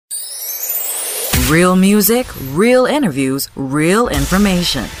Real music, real interviews, real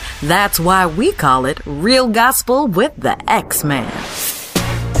information. That's why we call it Real Gospel with the X-Man.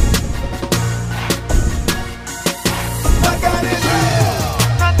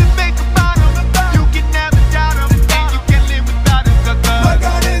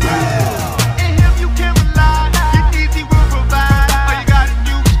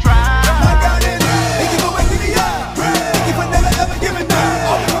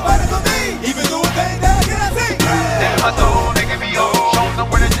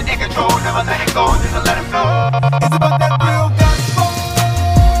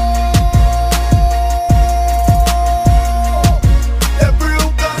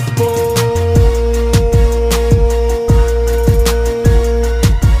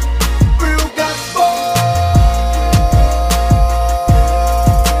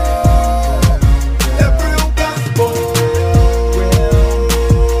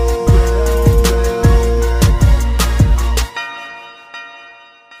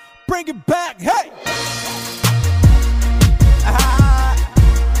 Bring it back, hey!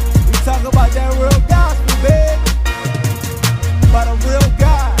 We talk about that real gospel, baby. About a real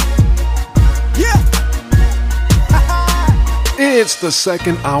God. Yeah! It's the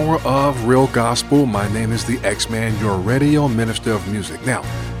second hour of Real Gospel. My name is the X-Man, your radio minister of music. Now,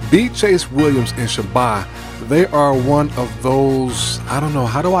 B. Chase Williams and Shabbat, they are one of those, I don't know,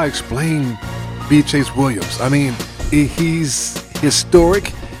 how do I explain B. Chase Williams? I mean, he's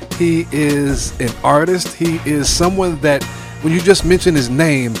historic. He is an artist. He is someone that when you just mention his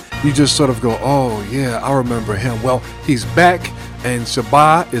name, you just sort of go, oh yeah, I remember him. Well, he's back, and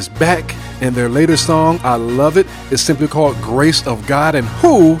Shabbat is back, and their latest song, I love it. It's simply called Grace of God, and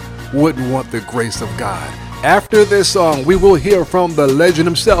who wouldn't want the grace of God? After this song, we will hear from the legend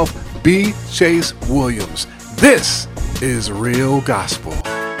himself, B. Chase Williams. This is Real Gospel.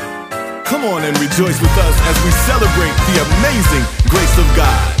 Come on and rejoice with us as we celebrate the amazing grace of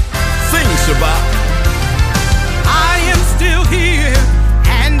God. Sing, Shabbat. I am still here,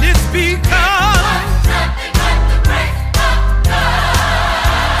 and it's because nothing but the grace of God.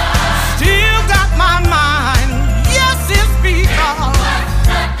 Still got my mind, yes, it's because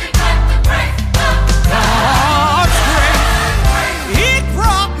nothing but the grace of God's grace. It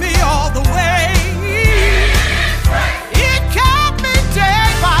brought me all the way. It kept me day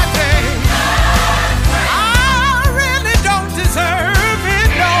by day. I really don't deserve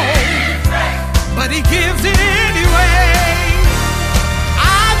it, no. But he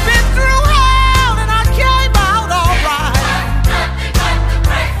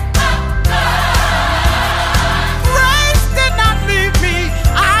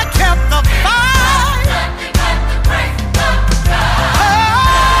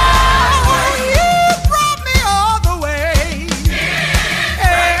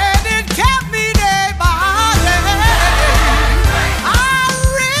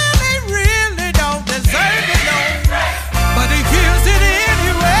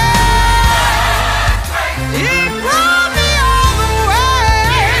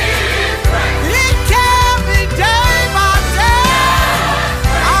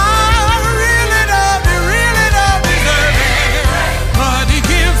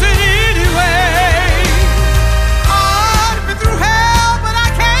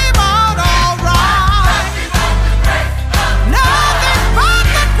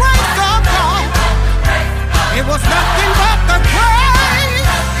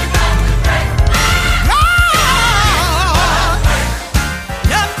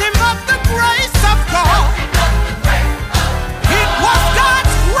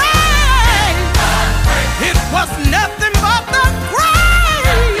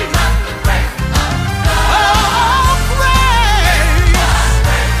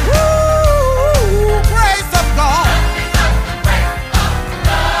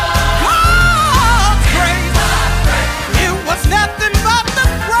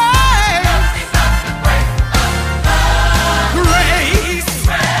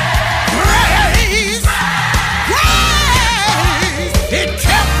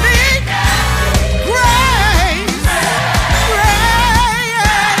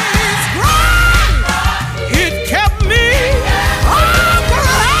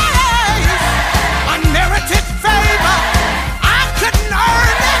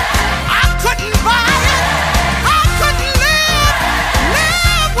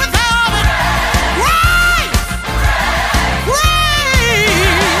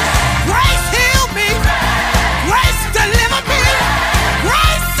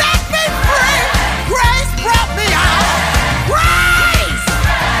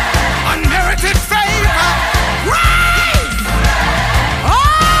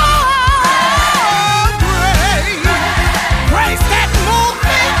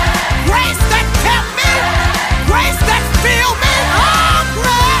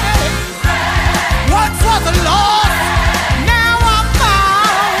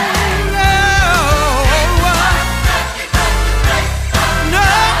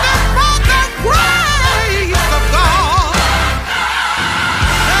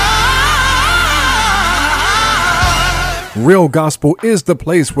Real Gospel is the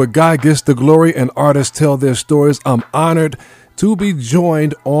place where God gets the glory and artists tell their stories. I'm honored to be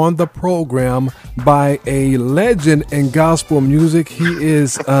joined on the program by a legend in gospel music. He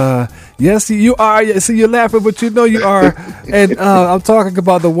is, yes, you are. See, you're laughing, but you know you are. And I'm talking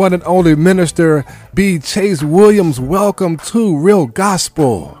about the one and only minister, B. Chase Williams. Welcome to Real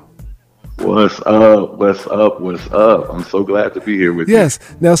Gospel. What's up? What's up? What's up? I'm so glad to be here with you. Yes.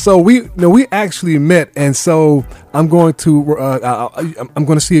 Now, so we actually met, and so I'm going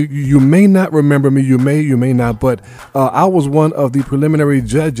to see. You may not remember me. You may not. But I was one of the preliminary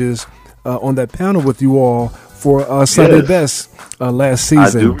judges on that panel with you all for Sunday Best last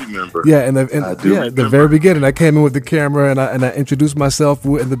season. I do remember. Yeah, and the very beginning, I came in with the camera and I introduced myself.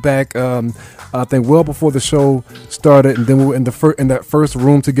 We were in the back. I think well before the show started, and then we were in that first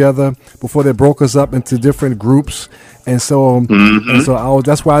room together before they broke us up into different groups, and so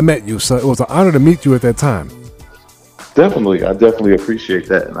that's why I met you. So it was an honor to meet you at that time. Definitely, I definitely appreciate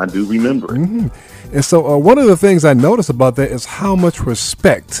that, and I do remember it. Mm-hmm. And so one of the things I noticed about that is how much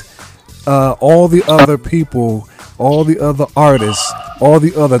respect all the other people, all the other artists, all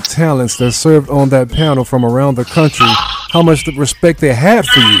the other talents that served on that panel from around the country, how much the respect they had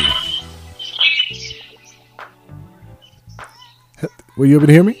for you. Were you able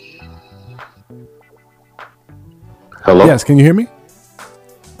to hear me? Hello? Yes, can you hear me?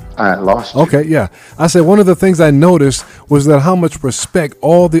 I lost you. Okay, yeah. I said one of the things I noticed was that how much respect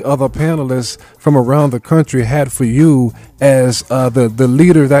all the other panelists from around the country had for you as the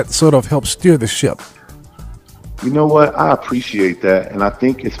leader that sort of helped steer the ship. You know what? I appreciate that, and I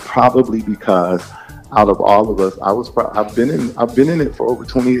think it's probably because out of all of us, I've been in it for over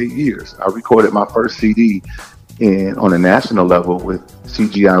 28 years. I recorded my first CD on a national level with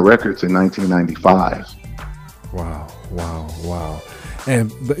CGI Records in 1995. Wow.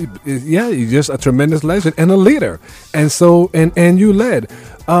 And yeah, you're just a tremendous legend and a leader. And so, and you led.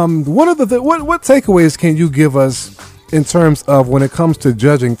 One of what takeaways can you give us in terms of when it comes to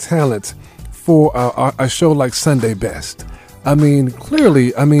judging talent for a show like Sunday Best? I mean,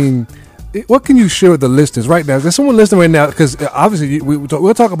 clearly, what can you share with the listeners right now? There's someone listening right now, because obviously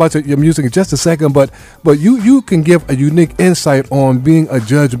we'll talk about your music in just a second, but you can give a unique insight on being a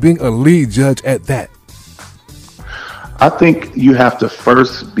judge, being a lead judge at that. I think you have to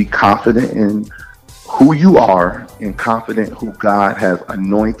first be confident in who you are and confident who God has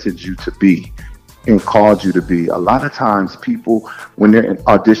anointed you to be and called you to be. A lot of times people, when they're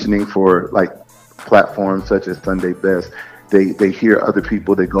auditioning for like platforms such as Sunday Best, they hear other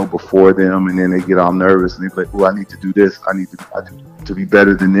people that go before them, and then they get all nervous and they're like, "Oh, I need to do this. I need to be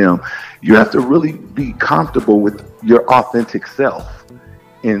better than them." You have to really be comfortable with your authentic self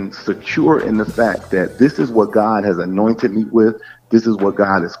and secure in the fact that this is what God has anointed me with. This is what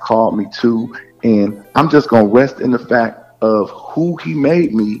God has called me to. And I'm just going to rest in the fact of who he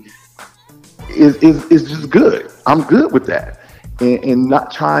made me is just good. I'm good with that. And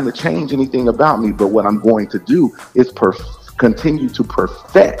not trying to change anything about me. But what I'm going to do is continue to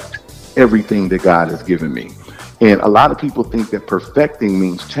perfect everything that God has given me. And a lot of people think that perfecting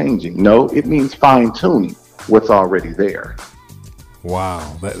means changing. No, it means fine tuning what's already there.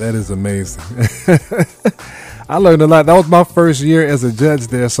 Wow, that is amazing. I learned a lot. That was my first year as a judge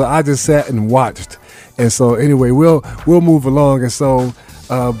there, so I just sat and watched. And so anyway, we'll move along. And so,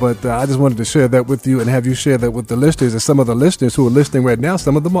 but I just wanted to share that with you and have you share that with the listeners. And some of the listeners who are listening right now,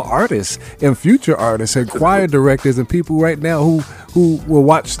 some of them are artists and future artists and choir directors and people right now who will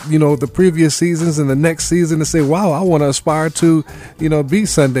watch, the previous seasons and the next season and say, wow, I want to aspire to, be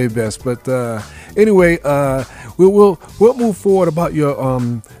Sunday Best. But anyway, we'll move forward about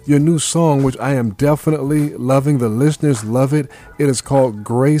your new song, which I am definitely loving. The listeners love it. It is called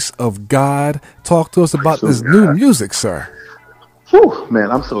Grace of God. Talk to us about this new music, sir. Whew,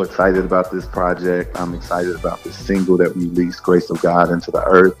 man, I'm so excited about this project. I'm excited about this single that we released, Grace of God Into the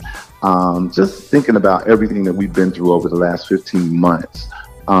Earth. Just thinking about everything that we've been through over the last 15 months.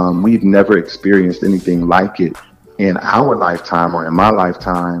 We've never experienced anything like it in our lifetime or in my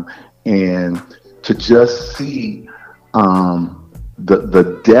lifetime. And to just see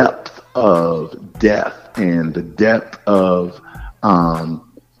the depth of death and the depth of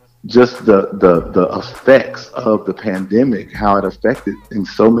just the effects of the pandemic, how it affected in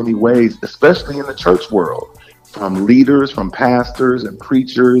so many ways, especially in the church world, from leaders, from pastors and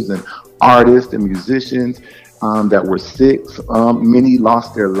preachers and artists and musicians that were sick. Many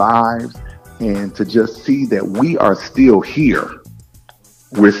lost their lives. And to just see that we are still here.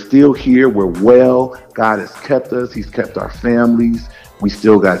 We're still here. We're well. God has kept us. He's kept our families. We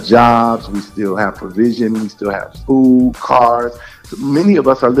still got jobs. We still have provision. We still have food, cars. So many of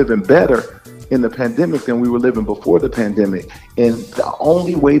us are living better in the pandemic than we were living before the pandemic. And the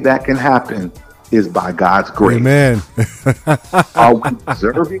only way that can happen is by God's grace. Amen. Are we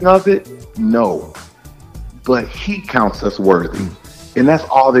deserving of it? No. But he counts us worthy. And that's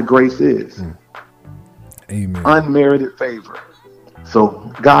all that grace is. Amen. Unmerited favor.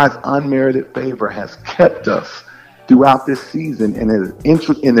 So God's unmerited favor has kept us throughout this season and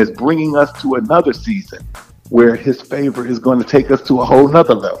is bringing us to another season where his favor is going to take us to a whole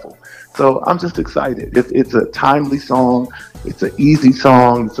nother level. So I'm just excited. It's a timely song. It's an easy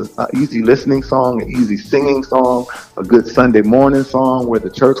song. It's an easy listening song, an easy singing song, a good Sunday morning song where the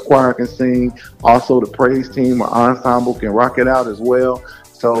church choir can sing. Also, the praise team or ensemble can rock it out as well.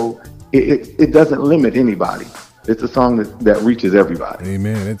 So it doesn't limit anybody. It's a song that reaches everybody.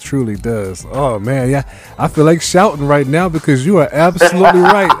 Amen. It truly does. Oh, man. Yeah, I feel like shouting right now because you are absolutely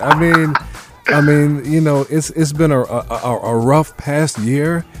right. I mean, you know, it's been a rough past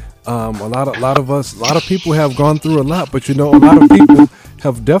year. A lot of people have gone through a lot, but you know, a lot of people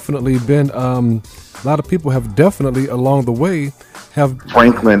have definitely along the way have.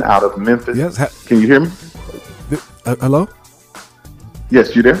 Franklin out of Memphis. Yes. Can you hear me? Hello?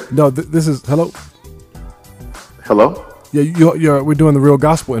 Yes, you there? No, this is hello. Hello? Yeah, we're doing the Real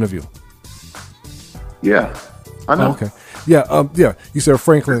Gospel interview. Yeah, I know. Oh, okay. Yeah. You said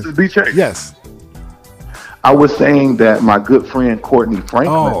Franklin. This is BJ. Yes. I was saying that my good friend Courtney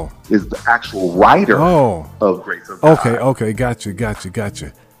Franklin is the actual writer of Grace of God. Okay.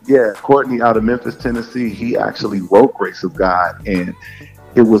 Gotcha. Yeah, Courtney out of Memphis, Tennessee. He actually wrote Grace of God, and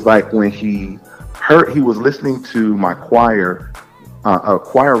it was like when he was listening to my choir, a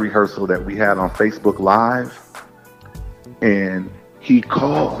choir rehearsal that we had on Facebook Live, and he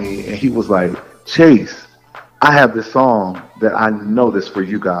called me and he was like, Chase, I have this song that I know this for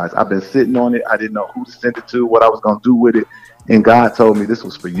you guys. I've been sitting on it. I didn't know who to send it to, what I was going to do with it. And God told me this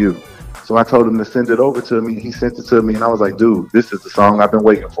was for you. So I told him to send it over to me. He sent it to me. And I was like, dude, this is the song I've been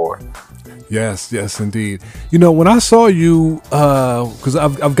waiting for. Yes, indeed. You know, when I saw you, because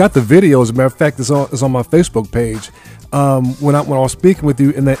I've got the video. As a matter of fact, it's on my Facebook page. When I was speaking with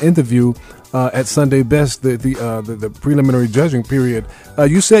you in that interview at Sunday Best, the preliminary judging period,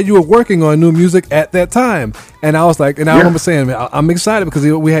 you said you were working on new music at that time, and I was like, and I remember saying, man, I'm excited because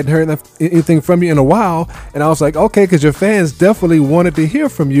we hadn't heard anything from you in a while, and I was like, okay, because your fans definitely wanted to hear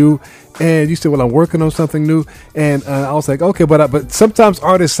from you, and you said, well, I'm working on something new, and I was like, okay, but sometimes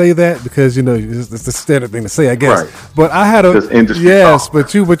artists say that because you know it's the standard thing to say, I guess. Right. But I had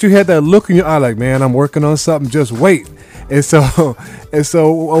but you had that look in your eye, like, man, I'm working on something. Just wait. And so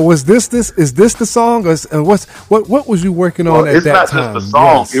was this is this the song, or what was you working on at that time? It's not just the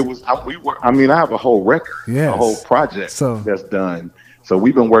song. Yes. It was. I have a whole record, a whole project that's done. So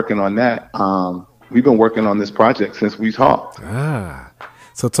we've been working on that. We've been working on this project since we talked.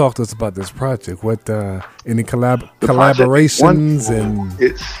 So talk to us about this project. What any collaborations and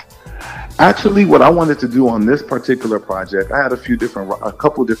it's actually what I wanted to do on this particular project. I had a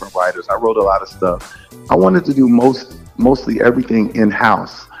couple different writers. I wrote a lot of stuff. I wanted to do mostly everything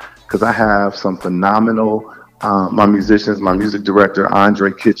in-house because I have some phenomenal my musicians, my music director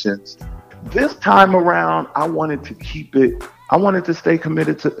Andre Kitchens. This time around, I wanted to stay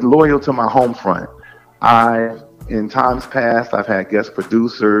loyal to my home front. In times past, I've had guest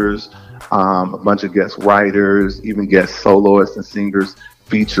producers, a bunch of guest writers, even guest soloists and singers,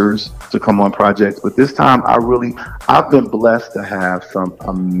 features to come on projects. But this time, I've been blessed to have some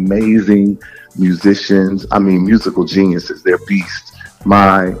amazing musicians. Musical geniuses. They're beasts.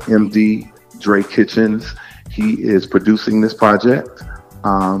 My MD, Dre Kitchens, he is producing this project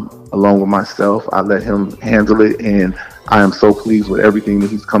along with myself. I let him handle it, and I am so pleased with everything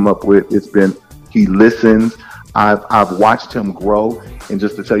that he's come up with. He listens. I've watched him grow, and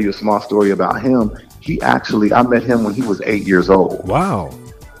just to tell you a small story about him, I met him when he was 8 years old. Wow.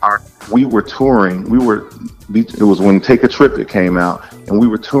 We were touring. It was when Take a Trip it came out, and we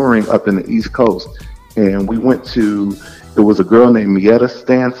were touring up in the East Coast, and it was a girl named Mietta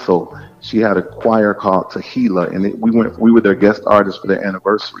Stansel. She had a choir called Tehillah, and we were their guest artists for their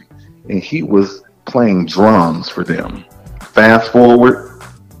anniversary, and he was playing drums for them. Fast forward,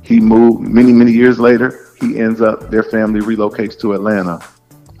 he moved many years later. Their family relocates to Atlanta.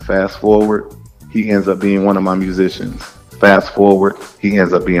 Fast forward, he ends up being one of my musicians. Fast forward, he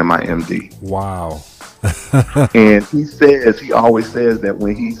ends up being my MD. Wow. And he always says that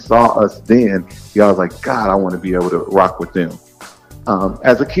when he saw us then, he was like, God, I want to be able to rock with them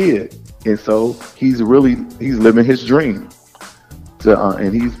as a kid. And so he's living his dream.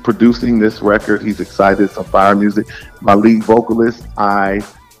 And he's producing this record. He's excited. Some fire music. My lead vocalist, I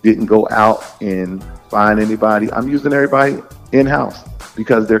didn't go out and find anybody. I'm using everybody in-house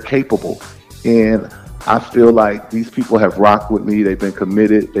because they're capable. And I feel like these people have rocked with me. They've been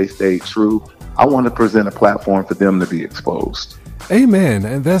committed. They stayed true. I want to present a platform for them to be exposed. Amen.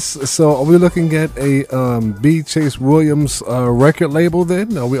 And that's so. Are we looking at a B. Chase Williams record label?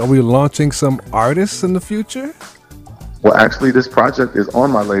 Then are we launching some artists in the future? Well, actually, this project is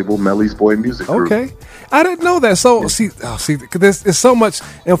on my label, Melly's Boy Music Group. Okay, I didn't know that. So see, because there's so much,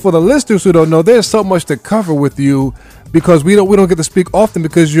 and for the listeners who don't know, there's so much to cover with you because we don't get to speak often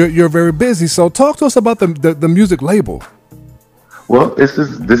because you're very busy. So talk to us about the music label. Well, this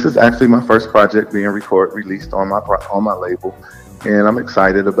is actually my first project being released on my label, and I'm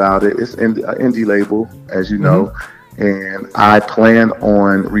excited about it. It's an indie label, as you know, and I plan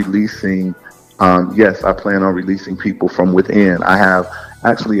on releasing. I plan on releasing people from within. I have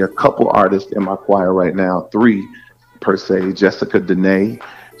actually a couple artists in my choir right now, 3 per se. Jessica Dene,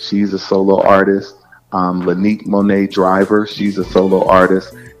 she's a solo artist. Lanique Monet Driver, she's a solo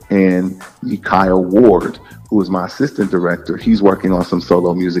artist. And Kyle Ward, who is my assistant director, he's working on some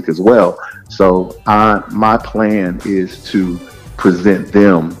solo music as well. So my plan is to present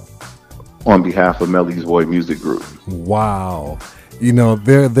them on behalf of Melly's Boy Music Group. Wow. You know,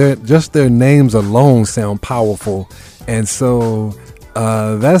 they're just their names alone sound powerful, and so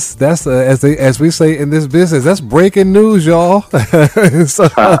that's as we say in this business, that's breaking news, y'all. So,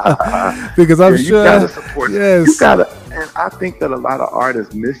 because I'm sure you gotta support. Yes, you gotta, and I think that a lot of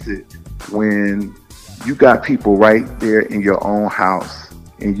artists miss it when you got people right there in your own house,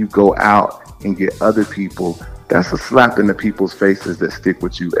 and you go out and get other people. That's a slap in the people's faces that stick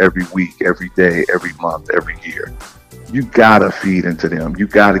with you every week, every day, every month, every year. You gotta feed into them. You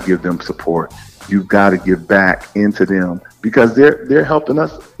gotta give them support. You gotta give back into them because they're helping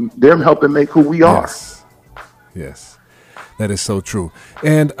us. They're helping make who we are. Yes, that is so true.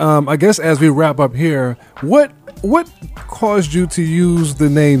 And I guess as we wrap up here, what caused you to use the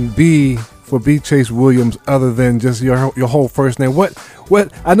name B for B. Chase Williams other than just your whole first name? What?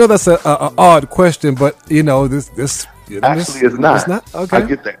 I know that's a odd question, but you know this. Actually, it's not. It's not. Okay. I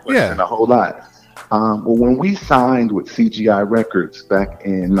get that question a whole lot. Well, when we signed with CGI Records back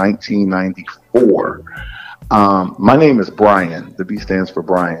in 1994, my name is Brian. The B stands for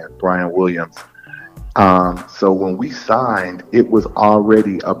Brian Williams. So when we signed, it was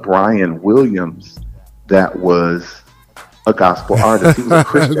already a Brian Williams that was a gospel artist. He was a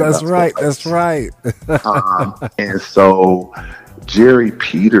Christian. That's right. Artist. That's right. And so Jerry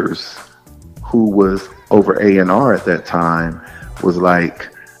Peters, who was over A&R at that time, was like,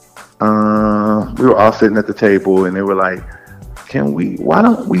 we were all sitting at the table and they were like, why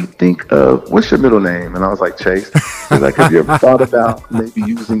don't we think of, what's your middle name? And I was like, Chase. He was like, have you ever thought about maybe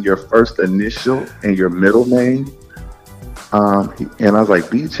using your first initial and your middle name? And I was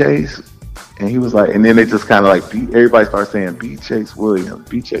like, B Chase. And he was like, and then they just kind of like, everybody started saying B Chase Williams,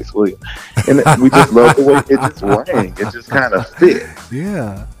 B Chase Williams. And we just loved the way it just rang. It just kind of fit.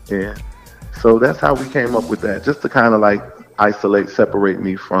 Yeah. Yeah. So that's how we came up with that, just to kind of like separate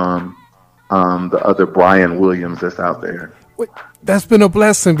me from the other Brian Williams that's out there. That's been a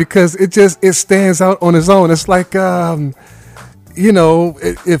blessing because it stands out on its own. It's like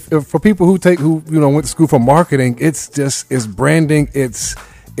if for people who went to school for marketing, it's branding, it's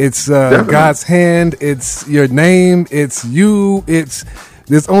God's hand, it's your name, it's you,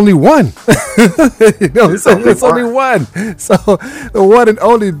 there's only one. It's only one. So the one and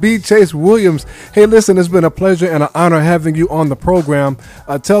only B. Chase Williams. Hey, listen, it's been a pleasure and an honor having you on the program.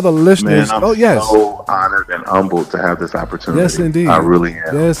 Tell the listeners. Man, I'm so honored and humbled to have this opportunity. Yes, indeed. I really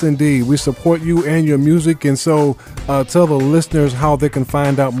am. Yes, indeed. We support you and your music. And so tell the listeners how they can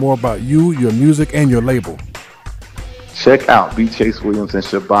find out more about you, your music, and your label. Check out B. Chase Williams and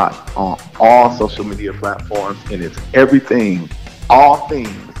Shabbat on all social media platforms, and it's everything. All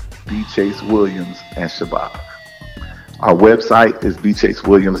things B. Chase Williams and Shabbat. Our website is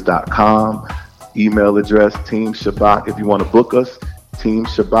bchasewilliams.com. Email address, Team Shabbat. If you want to book us,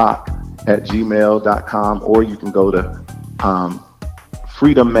 teamshabbat@gmail.com, or you can go to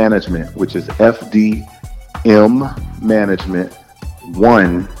Freedom Management, which is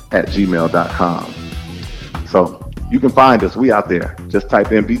FDMmanagement1@gmail.com. So you can find us. We out there. Just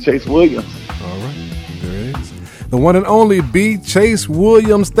type in B. Chase Williams. All right. There it is. The one and only B. Chase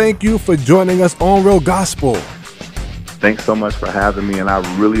Williams. Thank you for joining us on Real Gospel. Thanks so much for having me, and I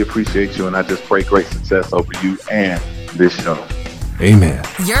really appreciate you, and I just pray great success over you and this show. Amen.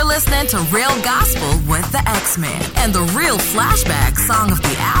 You're listening to Real Gospel with the X-Man, and the Real Flashback Song of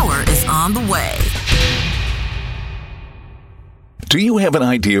the Hour is on the way. Do you have an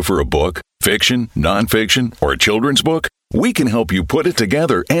idea for a book, fiction, nonfiction, or a children's book? We can help you put it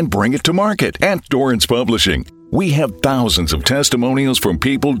together and bring it to market at Dorrance Publishing. We have thousands of testimonials from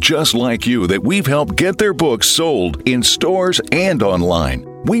people just like you that we've helped get their books sold in stores and online.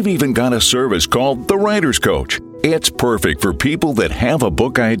 We've even got a service called The Writer's Coach. It's perfect for people that have a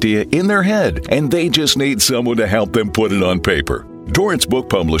book idea in their head and they just need someone to help them put it on paper. Dorrance Book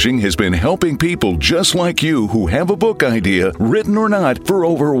Publishing has been helping people just like you who have a book idea, written or not, for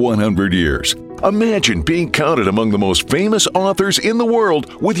over 100 years. Imagine being counted among the most famous authors in the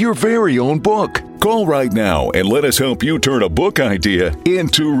world with your very own book. Call right now and let us help you turn a book idea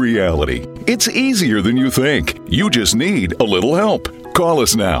into reality. It's easier than you think. You just need a little help. Call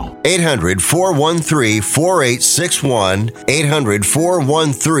us now. 800-413-4861.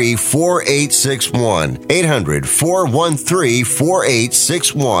 800-413-4861.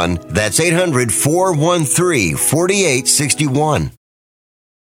 800-413-4861. That's 800-413-4861.